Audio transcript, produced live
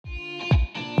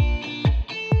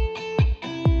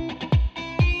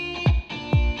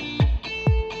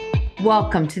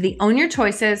Welcome to the Own Your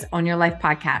Choices, Own Your Life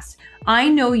podcast. I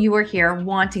know you are here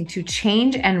wanting to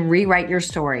change and rewrite your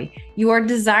story. You are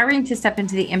desiring to step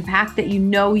into the impact that you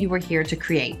know you are here to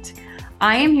create.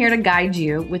 I am here to guide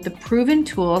you with the proven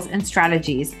tools and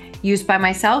strategies used by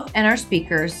myself and our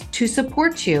speakers to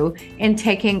support you in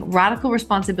taking radical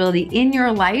responsibility in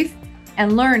your life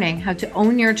and learning how to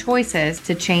own your choices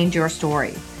to change your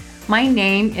story. My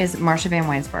name is Marsha Van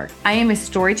Weinsberg. I am a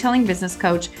storytelling business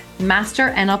coach, master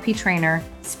NLP trainer,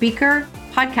 speaker,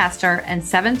 podcaster, and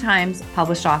 7 times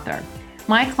published author.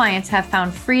 My clients have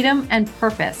found freedom and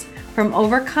purpose from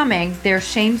overcoming their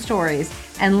shame stories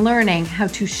and learning how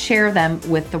to share them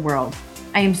with the world.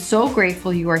 I am so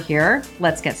grateful you are here.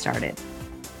 Let's get started.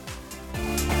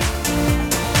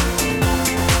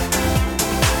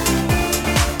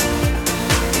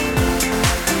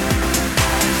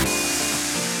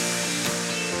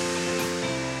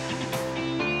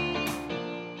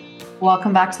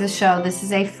 Welcome back to the show. This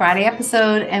is a Friday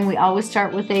episode, and we always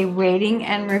start with a rating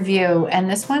and review. And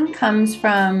this one comes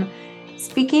from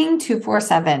Speaking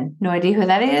 247. No idea who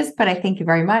that is, but I thank you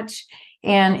very much.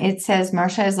 And it says,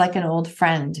 Marsha is like an old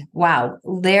friend. Wow.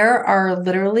 There are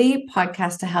literally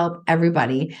podcasts to help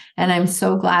everybody. And I'm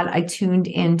so glad I tuned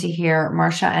in to hear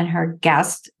Marsha and her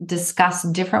guest discuss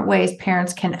different ways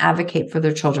parents can advocate for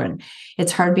their children.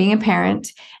 It's hard being a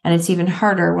parent, and it's even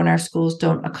harder when our schools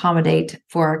don't accommodate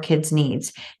for our kids'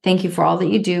 needs. Thank you for all that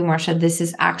you do, Marsha. This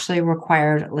is actually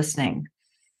required listening.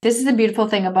 This is the beautiful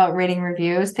thing about rating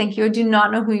reviews. Thank you. I do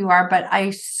not know who you are, but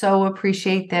I so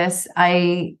appreciate this.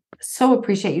 I so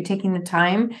appreciate you taking the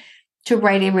time to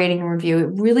write a rating and review.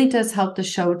 It really does help the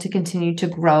show to continue to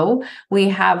grow. We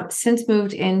have since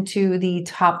moved into the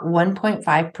top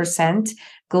 1.5%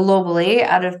 globally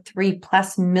out of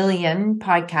 3+ million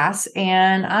podcasts.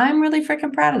 And I'm really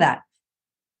freaking proud of that.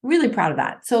 Really proud of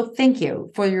that. So thank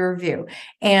you for your review.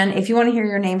 And if you want to hear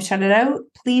your name shouted out,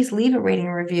 please leave a rating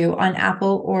and review on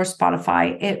Apple or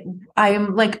Spotify. I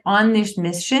am like on this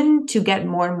mission to get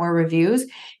more and more reviews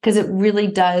because it really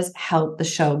does help the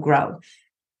show grow.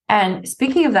 And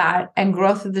speaking of that and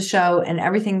growth of the show and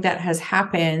everything that has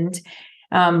happened,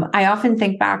 I often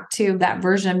think back to that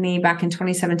version of me back in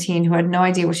 2017 who had no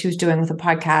idea what she was doing with a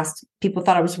podcast. People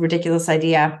thought it was a ridiculous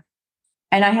idea.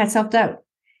 And I had self-doubt.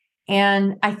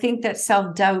 And I think that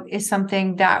self-doubt is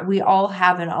something that we all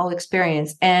have and all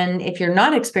experience. And if you're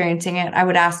not experiencing it, I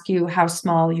would ask you how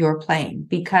small you're playing,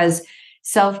 because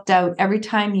self-doubt, every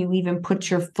time you even put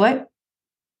your foot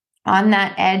on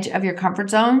that edge of your comfort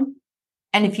zone,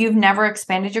 and if you've never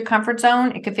expanded your comfort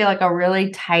zone, it could feel like a really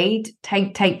tight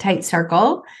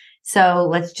circle. So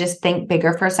let's just think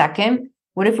bigger for a second.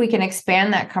 What if we can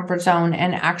expand that comfort zone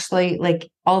and actually, like,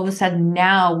 all of a sudden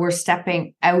now we're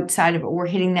stepping outside of it, we're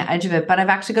hitting the edge of it, but I've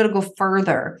actually got to go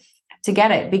further to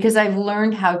get it because I've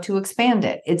learned how to expand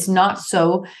it. It's not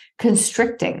so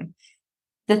constricting.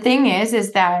 The thing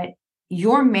is that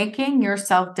you're making your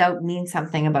self-doubt mean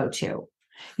something about you.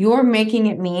 You're making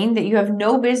it mean that you have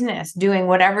no business doing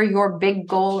whatever your big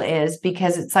goal is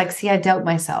because it's like, see, I doubt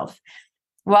myself.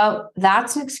 Well,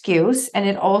 that's an excuse. And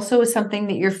it also is something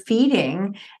that you're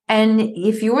feeding. And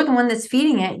if you're the one that's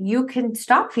feeding it, you can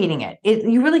stop feeding it.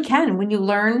 You really can when you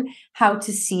learn how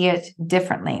to see it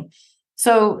differently.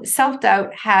 So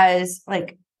self-doubt has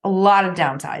like a lot of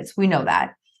downsides. We know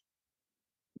that.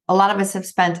 A lot of us have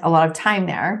spent a lot of time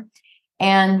there.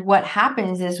 And what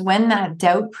happens is when that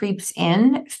doubt creeps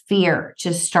in, fear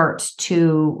just starts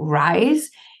to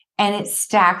rise. And it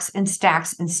stacks and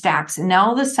stacks and stacks. And now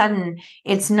all of a sudden,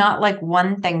 it's not like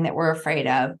one thing that we're afraid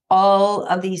of. All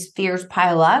of these fears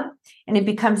pile up and it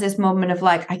becomes this moment of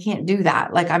like, I can't do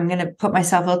that. Like, I'm going to put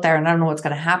myself out there and I don't know what's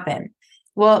going to happen.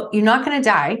 Well, you're not going to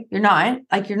die. You're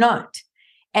not.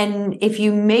 And if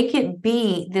you make it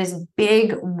be this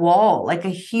big wall, like a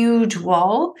huge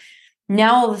wall,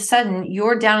 now all of a sudden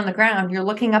you're down on the ground, you're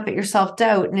looking up at your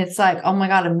self-doubt and it's like, oh my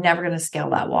God, I'm never going to scale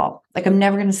that wall. Like, I'm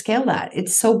never going to scale that.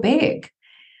 It's so big.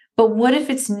 But what if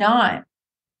it's not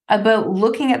about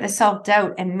looking at the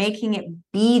self-doubt and making it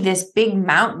be this big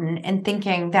mountain and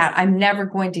thinking that I'm never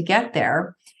going to get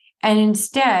there? And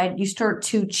instead you start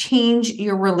to change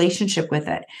your relationship with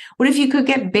it. What if you could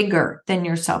get bigger than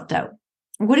your self-doubt?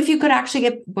 What if you could actually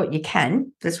get, what you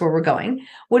can, that's where we're going.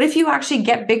 What if you actually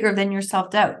get bigger than your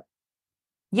self-doubt?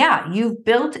 Yeah, you've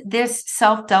built this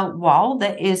self-doubt wall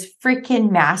that is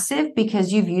freaking massive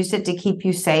because you've used it to keep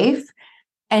you safe.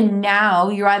 And now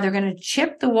you're either going to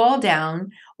chip the wall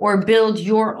down or build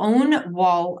your own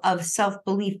wall of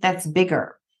self-belief that's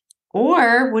bigger.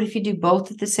 Or what if you do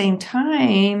both at the same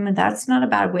time? That's not a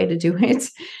bad way to do it.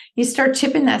 You start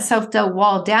chipping that self-doubt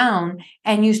wall down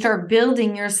and you start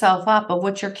building yourself up of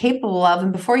what you're capable of.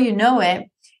 And before you know it,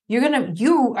 you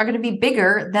are going to be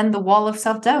bigger than the wall of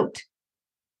self-doubt.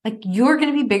 Like you're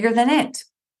going to be bigger than it.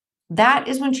 That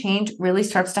is when change really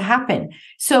starts to happen.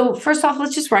 So first off,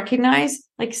 let's just recognize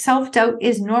like self-doubt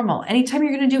is normal. Anytime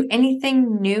you're going to do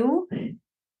anything new,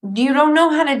 you don't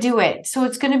know how to do it. So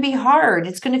it's going to be hard.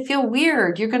 It's going to feel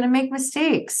weird. You're going to make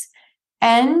mistakes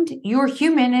and you're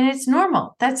human and it's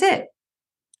normal. That's it.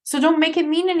 So don't make it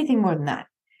mean anything more than that.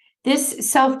 This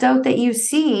self-doubt that you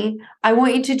see, I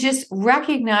want you to just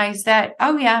recognize that,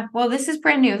 oh yeah, well, this is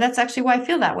brand new. That's actually why I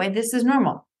feel that way. This is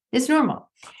normal. It's normal.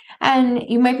 And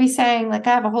you might be saying, like,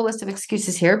 I have a whole list of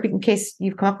excuses here in case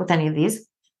you've come up with any of these.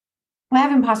 I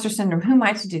have imposter syndrome. Who am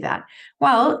I to do that?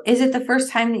 Well, is it the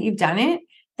first time that you've done it?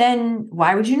 Then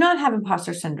why would you not have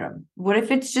imposter syndrome? What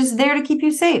if it's just there to keep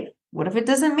you safe? What if it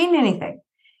doesn't mean anything?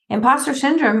 Imposter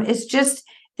syndrome is just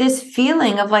this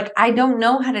feeling of like, I don't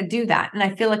know how to do that. And I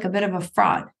feel like a bit of a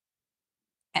fraud.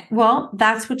 Well,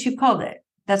 that's what you've called it.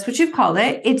 That's what you've called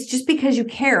it. It's just because you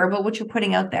care about what you're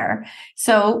putting out there.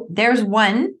 So there's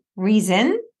one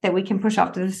reason that we can push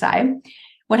off to the side.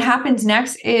 What happens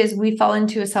next is we fall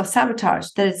into a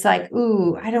self-sabotage that it's like,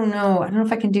 ooh, I don't know. I don't know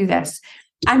if I can do this.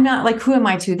 I'm not like, who am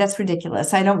I to? That's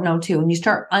ridiculous. I don't know to. And you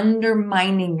start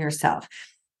undermining yourself.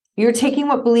 You're taking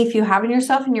what belief you have in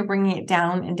yourself and you're bringing it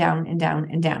down and down and down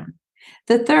and down.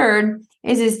 The third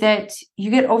is that you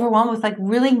get overwhelmed with like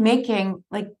really making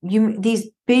like these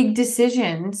big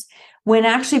decisions when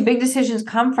actually big decisions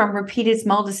come from repeated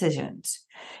small decisions.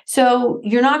 So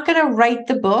you're not going to write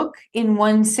the book in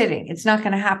one sitting. It's not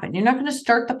going to happen. You're not going to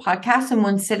start the podcast in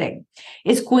one sitting.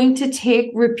 It's going to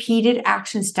take repeated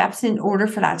action steps in order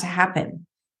for that to happen.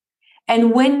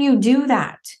 And when you do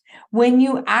that, when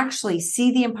you actually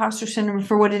see the imposter syndrome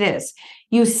for what it is,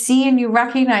 you see and you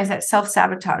recognize that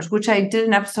self-sabotage, which I did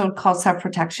an episode called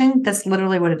self-protection. That's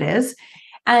literally what it is.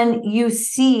 And you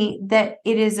see that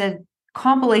it is a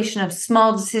compilation of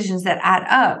small decisions that add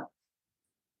up.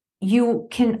 You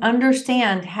can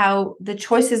understand how the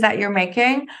choices that you're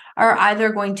making are either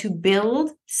going to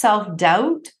build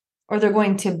self-doubt or they're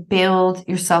going to build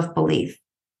your self-belief.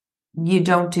 You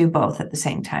don't do both at the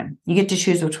same time. You get to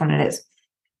choose which one it is.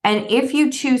 And if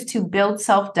you choose to build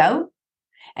self-doubt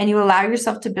and you allow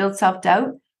yourself to build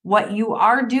self-doubt, what you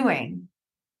are doing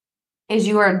is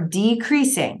you are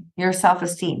decreasing your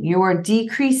self-esteem. You are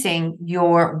decreasing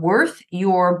your worth,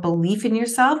 your belief in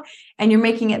yourself, and you're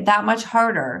making it that much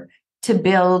harder to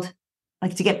build,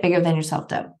 like to get bigger than your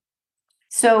self-doubt.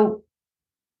 So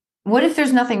what if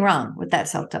there's nothing wrong with that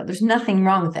self-doubt? There's nothing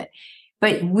wrong with it.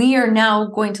 But we are now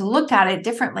going to look at it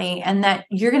differently and that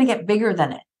you're going to get bigger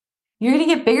than it. You're going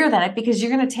to get bigger than it because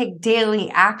you're going to take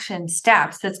daily action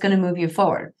steps that's going to move you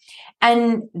forward.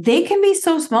 And they can be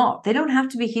so small. They don't have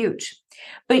to be huge.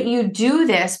 But you do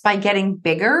this by getting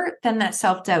bigger than that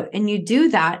self-doubt. And you do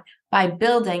that by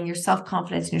building your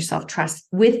self-confidence and your self-trust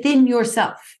within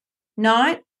yourself,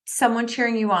 not someone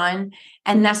cheering you on.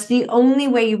 And that's the only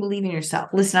way you believe in yourself.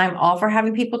 Listen, I'm all for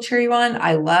having people cheer you on.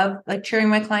 I love like cheering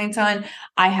my clients on.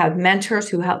 I have mentors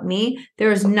who help me.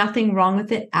 There is nothing wrong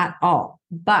with it at all.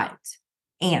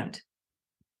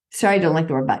 Sorry, I don't like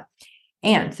the word but,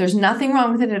 and there's nothing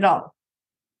wrong with it at all.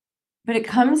 But it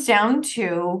comes down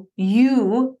to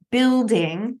you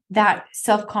building that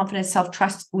self-confidence,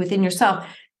 self-trust within yourself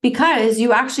because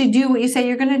you actually do what you say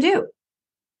you're going to do.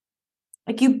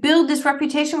 Like you build this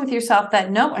reputation with yourself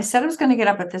that, no, I said I was going to get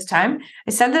up at this time.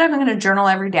 I said that I'm going to journal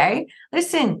every day.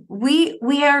 Listen, we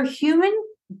are human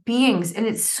beings. And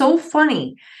it's so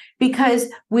funny because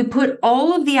we put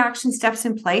all of the action steps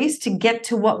in place to get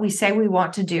to what we say we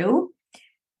want to do.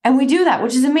 And we do that,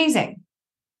 which is amazing.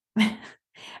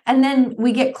 And then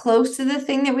we get close to the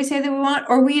thing that we say that we want,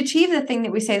 or we achieve the thing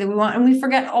that we say that we want, and we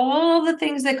forget all the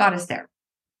things that got us there.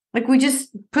 Like we just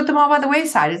put them all by the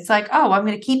wayside. It's like, oh, I'm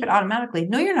going to keep it automatically.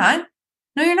 No, you're not.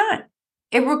 No, you're not.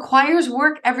 It requires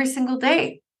work every single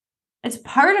day. It's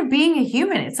part of being a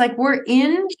human. It's like we're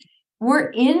in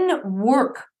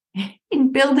work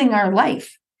in building our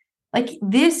life. Like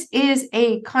this is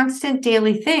a constant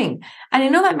daily thing. And I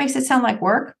know that makes it sound like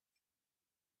work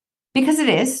because it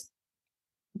is,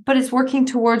 but it's working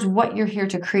towards what you're here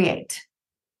to create,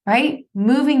 right?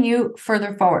 Moving you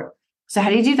further forward. So how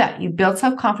do you do that? You build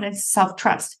self-confidence,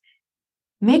 self-trust.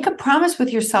 Make a promise with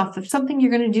yourself of something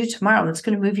you're going to do tomorrow that's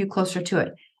going to move you closer to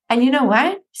it. And you know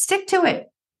what? Stick to it.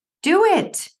 Do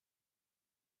it.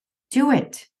 Do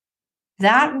it.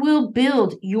 That will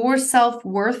build your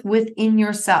self-worth within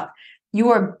yourself. You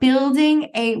are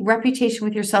building a reputation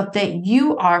with yourself that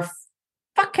you are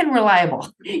fucking reliable.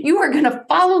 You are going to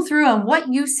follow through on what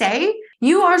you say.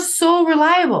 You are so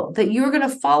reliable that you're going to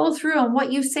follow through on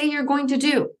what you say you're going to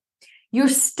do. You're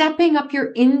stepping up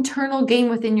your internal game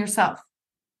within yourself.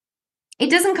 It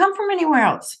doesn't come from anywhere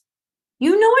else.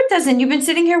 You know it doesn't. You've been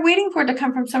sitting here waiting for it to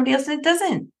come from somebody else, and it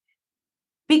doesn't.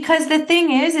 Because the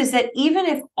thing is that even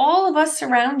if all of us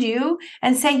surround you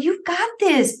and say, you've got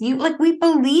this, we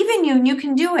believe in you and you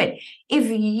can do it. If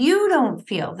you don't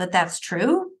feel that that's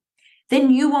true,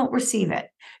 then you won't receive it.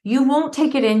 You won't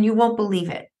take it in. You won't believe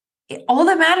it. All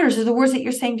that matters is the words that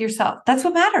you're saying to yourself. That's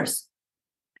what matters.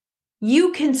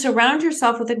 You can surround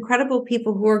yourself with incredible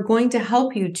people who are going to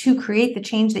help you to create the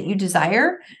change that you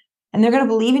desire, and they're going to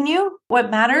believe in you. What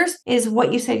matters is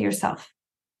what you say to yourself.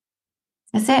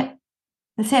 That's it.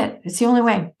 That's it. It's the only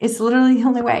way. It's literally the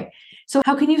only way. So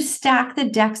how can you stack the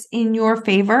decks in your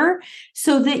favor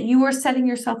so that you are setting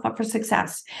yourself up for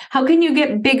success? How can you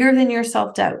get bigger than your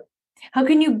self-doubt? How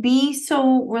can you be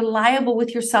so reliable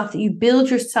with yourself that you build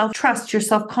your self-trust, your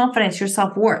self-confidence, your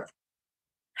self-worth?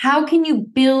 How can you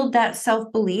build that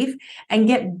self-belief and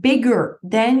get bigger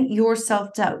than your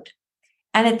self-doubt?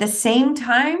 And at the same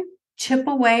time, chip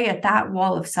away at that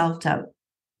wall of self-doubt.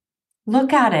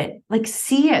 Look at it,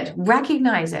 see it,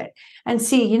 recognize it, and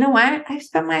see, you know what? I've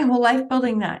spent my whole life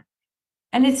building that.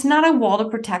 And it's not a wall to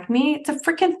protect me. It's a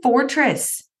freaking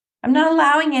fortress. I'm not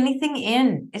allowing anything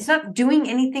in. It's not doing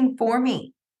anything for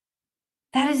me.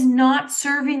 That is not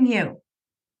serving you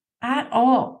at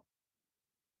all.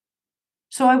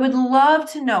 So I would love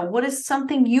to know, what is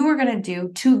something you are going to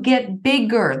do to get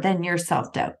bigger than your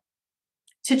self-doubt,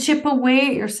 to chip away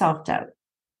at your self-doubt?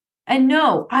 And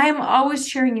no, I am always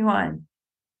cheering you on.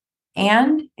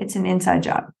 And it's an inside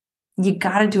job. You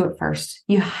got to do it first.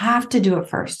 You have to do it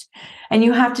first. And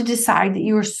you have to decide that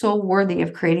you are so worthy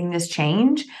of creating this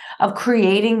change, of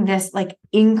creating this,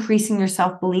 increasing your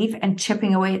self-belief and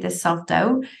chipping away at this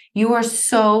self-doubt. You are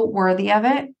so worthy of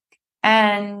it.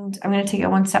 And I'm going to take it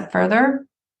one step further.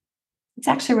 It's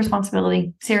actually a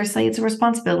responsibility. Seriously, it's a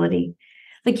responsibility.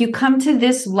 You come to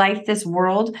this life, this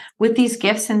world with these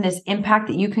gifts and this impact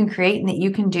that you can create and that you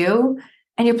can do,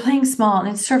 and you're playing small and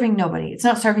it's serving nobody. It's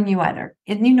not serving you either.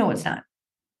 And you know it's not.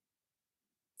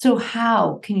 So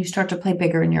how can you start to play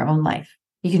bigger in your own life?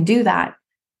 You can do that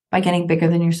by getting bigger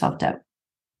than your self-doubt.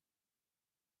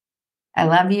 I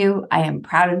love you. I am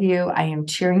proud of you. I am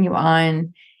cheering you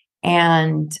on.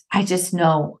 And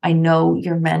I know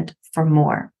you're meant for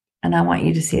more. And I want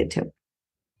you to see it too.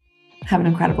 Have an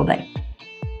incredible day.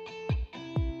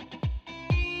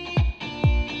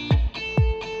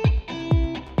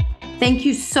 Thank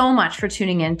you so much for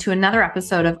tuning in to another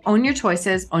episode of Own Your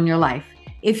Choices, Own Your Life.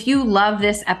 If you love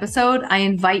this episode, I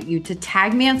invite you to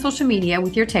tag me on social media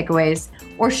with your takeaways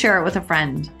or share it with a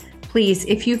friend. Please,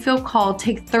 if you feel called,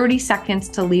 take 30 seconds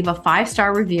to leave a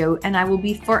 5-star review, and I will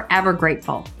be forever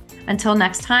grateful. Until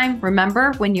next time,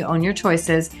 remember, when you own your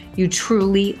choices, you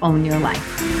truly own your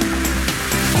life.